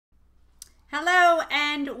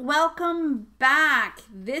And welcome back.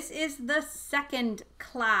 This is the second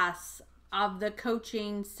class of the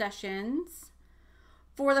coaching sessions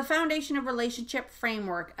for the Foundation of Relationship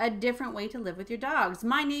Framework, a different way to live with your dogs.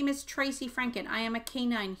 My name is Tracy Franken. I am a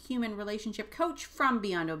canine human relationship coach from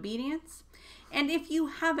Beyond Obedience. And if you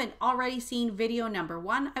haven't already seen video number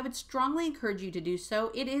 1, I would strongly encourage you to do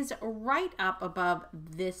so. It is right up above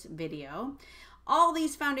this video. All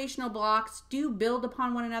these foundational blocks do build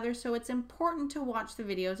upon one another, so it's important to watch the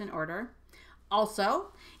videos in order. Also,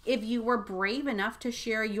 if you were brave enough to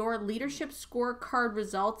share your leadership scorecard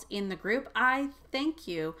results in the group, I thank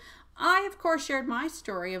you. I, of course, shared my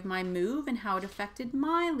story of my move and how it affected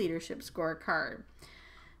my leadership scorecard.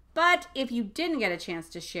 But if you didn't get a chance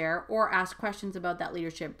to share or ask questions about that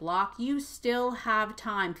leadership block, you still have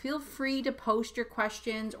time. Feel free to post your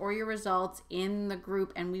questions or your results in the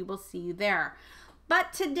group and we will see you there.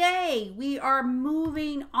 But today we are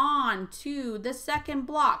moving on to the second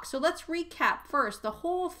block. So let's recap first the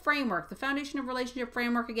whole framework, the Foundation of Relationship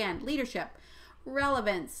Framework again, leadership,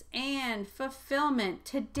 relevance, and fulfillment.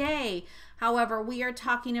 Today, however, we are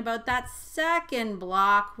talking about that second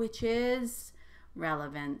block, which is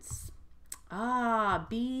relevance.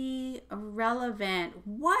 Be relevant.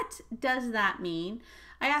 What does that mean?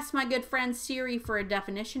 I asked my good friend Siri for a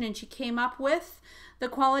definition and she came up with the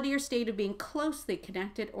quality or state of being closely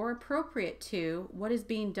connected or appropriate to what is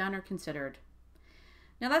being done or considered.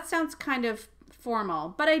 Now that sounds kind of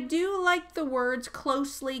formal, but I do like the words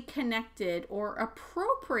closely connected or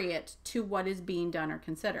appropriate to what is being done or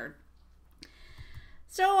considered.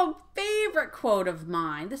 So a favorite quote of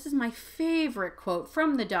mine, this is my favorite quote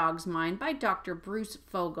from The Dog's Mind by Dr. Bruce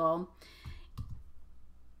Fogel.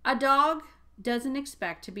 A dog doesn't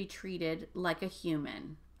expect to be treated like a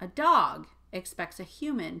human. A dog expects a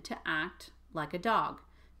human to act like a dog,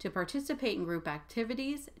 to participate in group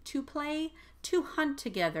activities, to play, to hunt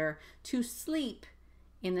together, to sleep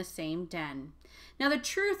in the same den. Now, the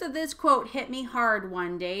truth of this quote hit me hard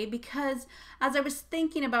one day because as I was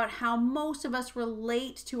thinking about how most of us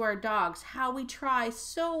relate to our dogs, how we try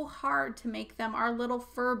so hard to make them our little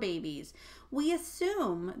fur babies, we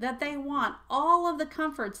assume that they want all of the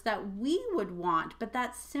comforts that we would want, but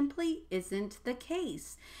that simply isn't the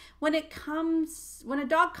case. When a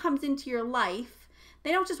dog comes into your life,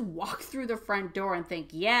 they don't just walk through the front door and think,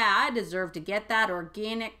 yeah, I deserve to get that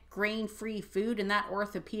organic, grain-free food in that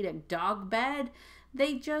orthopedic dog bed.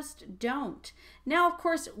 They just don't. Now, of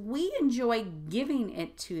course, we enjoy giving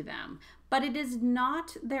it to them, but it is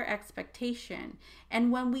not their expectation.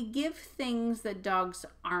 And when we give things that dogs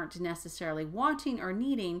aren't necessarily wanting or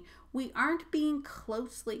needing, we aren't being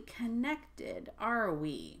closely connected, are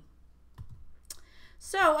we?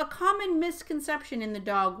 So a common misconception in the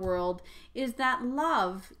dog world is that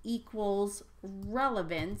love equals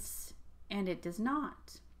relevance, and it does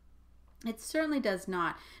not. It certainly does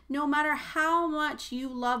not. No matter how much you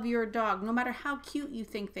love your dog, no matter how cute you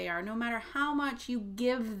think they are, no matter how much you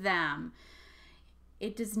give them,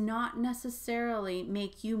 it does not necessarily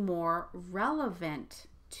make you more relevant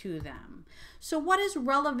to them. So what is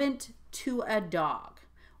relevant to a dog?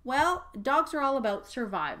 Well, dogs are all about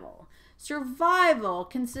survival. Survival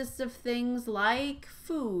consists of things like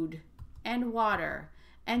food and water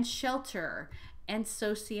and shelter and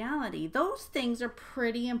sociality. Those things are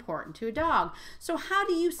pretty important to a dog. So how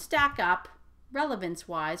do you stack up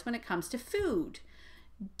relevance-wise when it comes to food?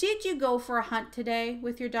 Did you go for a hunt today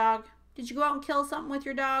with your dog? Did you go out and kill something with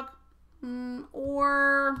your dog?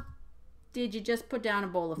 Or did you just put down a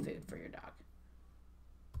bowl of food for your dog?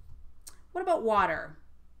 What about water?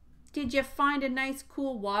 Did you find a nice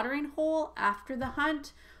cool watering hole after the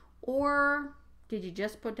hunt? Or did you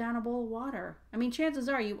just put down a bowl of water? I mean, chances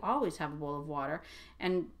are you always have a bowl of water.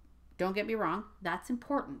 And don't get me wrong, that's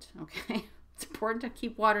important, okay? It's important to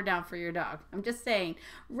keep water down for your dog. I'm just saying,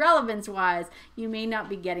 relevance-wise, you may not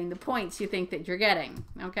be getting the points you think that you're getting,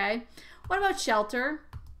 okay? What about shelter?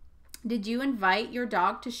 Did you invite your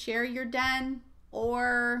dog to share your den?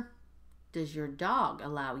 Or does your dog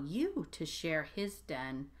allow you to share his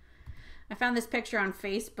den? I found this picture on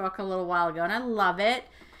Facebook a little while ago and I love it.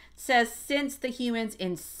 It says, since the humans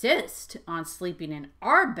insist on sleeping in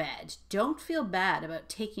our bed, don't feel bad about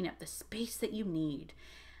taking up the space that you need.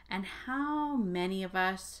 And how many of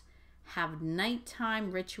us have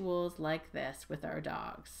nighttime rituals like this with our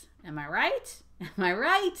dogs? Am I right? Am I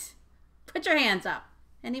right? Put your hands up.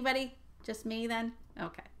 Anybody? Just me then?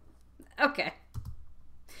 Okay. Okay.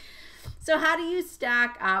 So how do you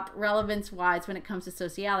stack up relevance-wise when it comes to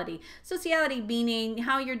sociality? Sociality meaning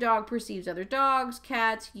how your dog perceives other dogs,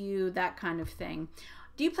 cats, you, that kind of thing.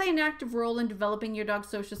 Do you play an active role in developing your dog's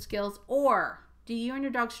social skills, or do you and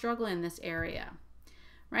your dog struggle in this area?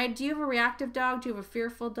 right? Do you have a reactive dog? Do you have a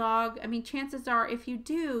fearful dog? I mean, chances are if you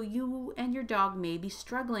do, you and your dog may be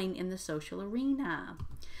struggling in the social arena.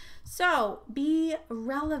 So be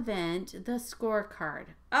relevant, the scorecard.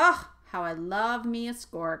 Oh, how I love me a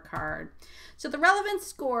scorecard. So the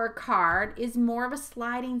relevance scorecard is more of a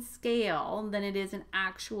sliding scale than it is an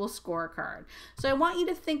actual scorecard. So I want you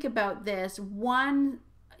to think about this,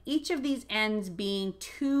 each of these ends being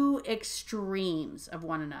two extremes of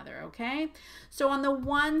one another, okay? So on the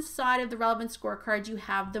one side of the relevance scorecard, you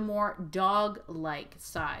have the more dog-like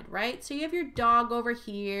side, right? So you have your dog over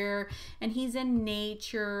here, and he's in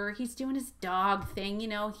nature. He's doing his dog thing, you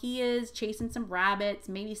know. He is chasing some rabbits,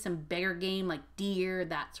 maybe some bigger game like deer,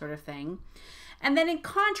 that sort of thing. And then in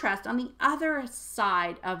contrast, on the other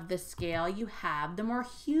side of the scale, you have the more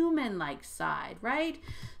human-like side, right?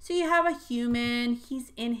 So you have a human,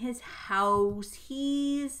 he's in his house,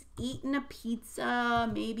 he's eating a pizza,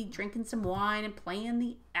 maybe drinking some wine and playing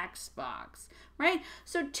the Xbox, right?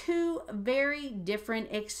 So two very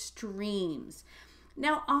different extremes.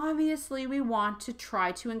 Now, obviously, we want to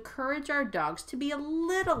try to encourage our dogs to be a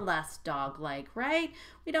little less dog-like, right?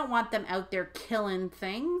 We don't want them out there killing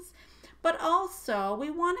things. But also,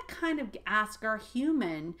 we want to kind of ask our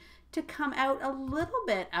human to come out a little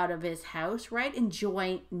bit out of his house, right?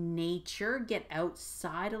 Enjoy nature, get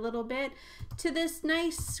outside a little bit to this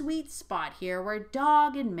nice sweet spot here where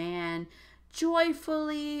dog and man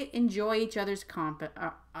joyfully enjoy each other's company,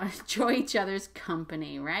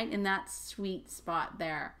 right? In that sweet spot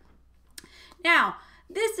there. Now,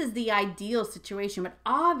 this is the ideal situation, but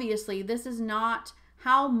obviously this is not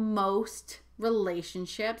how most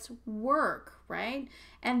relationships work, right?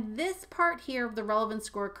 And this part here of the relevance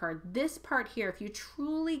scorecard, this part here, if you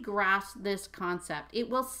truly grasp this concept, it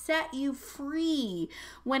will set you free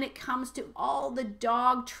when it comes to all the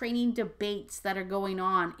dog training debates that are going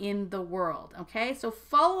on in the world, okay? So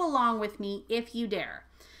follow along with me if you dare,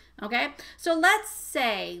 okay? So let's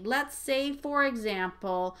say for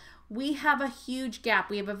example, we have a huge gap.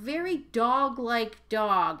 We have a very dog-like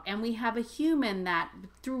dog, and we have a human that,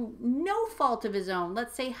 through no fault of his own,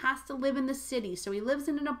 let's say has to live in the city. So he lives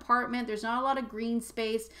in an apartment. There's not a lot of green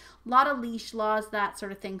space, a lot of leash laws, that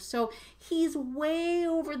sort of thing. So he's way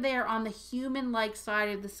over there on the human-like side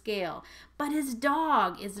of the scale. But his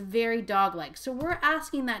dog is very dog-like. So we're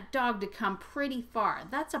asking that dog to come pretty far.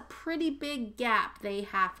 That's a pretty big gap they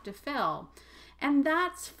have to fill. And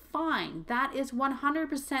that's fine. That is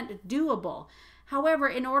 100% doable. However,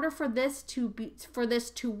 in order for this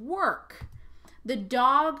to work, the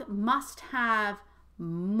dog must have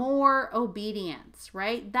more obedience,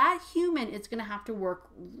 right? That human is going to have to work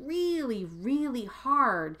really, really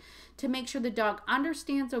hard to make sure the dog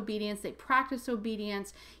understands obedience, they practice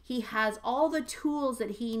obedience. He has all the tools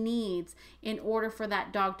that he needs in order for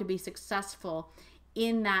that dog to be successful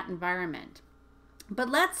in that environment. But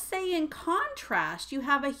let's say in contrast, you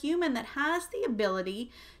have a human that has the ability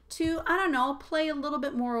to, I don't know, play a little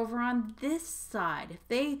bit more over on this side.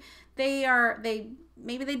 If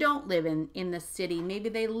maybe they don't live in the city, maybe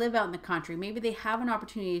they live out in the country, maybe they have an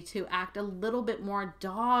opportunity to act a little bit more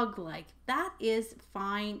dog-like. That is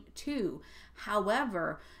fine too.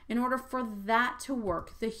 However, in order for that to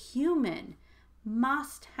work, the human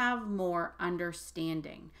must have more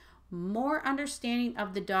understanding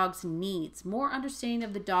of the dog's needs, more understanding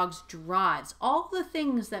of the dog's drives, all the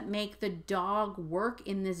things that make the dog work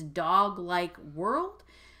in this dog-like world,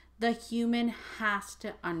 the human has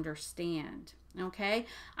to understand, okay?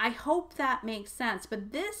 I hope that makes sense,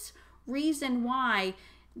 but this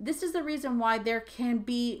is the reason why there can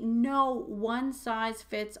be no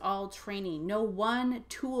one-size-fits-all training, no one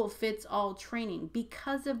tool fits all training,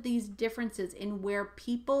 because of these differences in where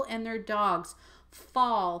people and their dogs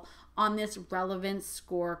fall on this relevance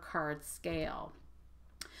scorecard scale.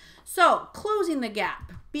 So, closing the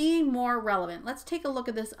gap, being more relevant. Let's take a look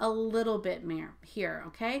at this a little bit more here,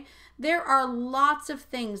 okay? There are lots of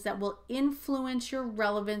things that will influence your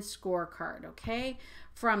relevance scorecard, okay?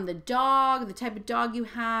 From the dog, the type of dog you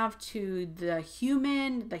have, to the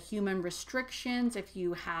human restrictions. If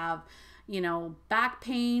you have, back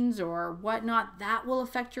pains or whatnot, that will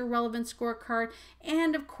affect your relevance scorecard.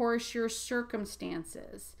 And of course, your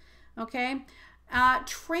circumstances, okay?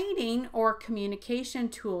 Training or communication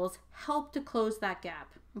tools help to close that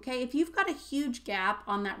gap, okay? If you've got a huge gap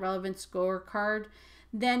on that relevance scorecard,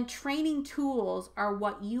 then training tools are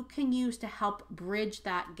what you can use to help bridge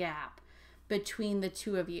that gap between the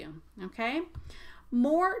two of you, okay?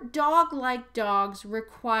 More dog-like dogs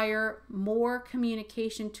require more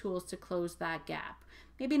communication tools to close that gap.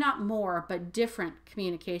 maybe not more, but different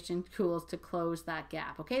communication tools to close that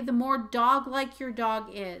gap. Okay, the more dog-like your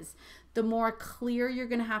dog is, the more clear you're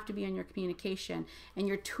going to have to be on your communication, and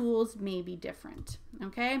your tools may be different.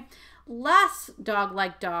 Okay, less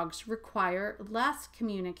dog-like dogs require less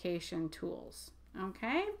communication tools.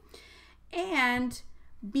 Okay, and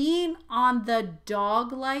being on the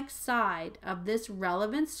dog-like side of this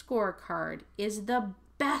relevance scorecard is the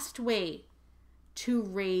best way to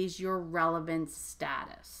raise your relevance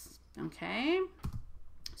status. Okay,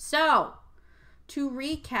 so to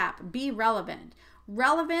recap, be relevant.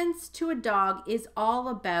 Relevance to a dog is all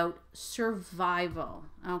about survival.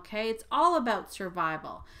 Okay, it's all about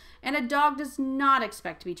survival. And a dog does not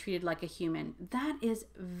expect to be treated like a human. That is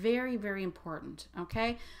very, very important.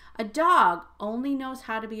 Okay, a dog only knows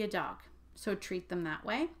how to be a dog, so treat them that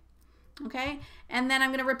way. Okay, and then I'm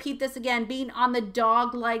going to repeat this again. Being on the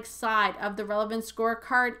dog-like side of the relevance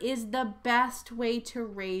scorecard is the best way to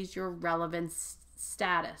raise your relevance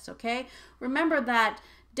status. Okay, remember that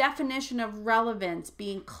definition of relevance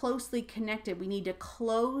being closely connected. We need to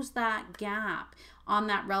close that gap on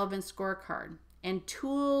that relevance scorecard, and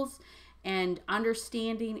tools and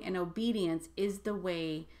understanding and obedience is the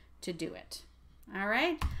way to do it. All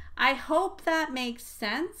right, I hope that makes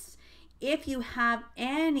sense. If you have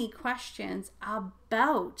any questions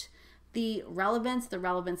about the relevance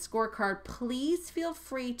scorecard, please feel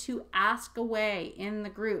free to ask away in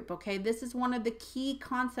the group. Okay, this is one of the key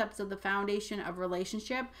concepts of the foundation of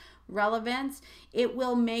relationship relevance. It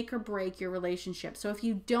will make or break your relationship. So if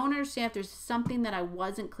you don't understand, if there's something that I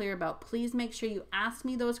wasn't clear about, please make sure you ask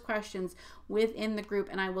me those questions within the group,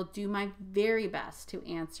 and I will do my very best to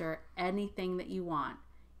answer anything that you want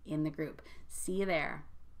in the group. See you there.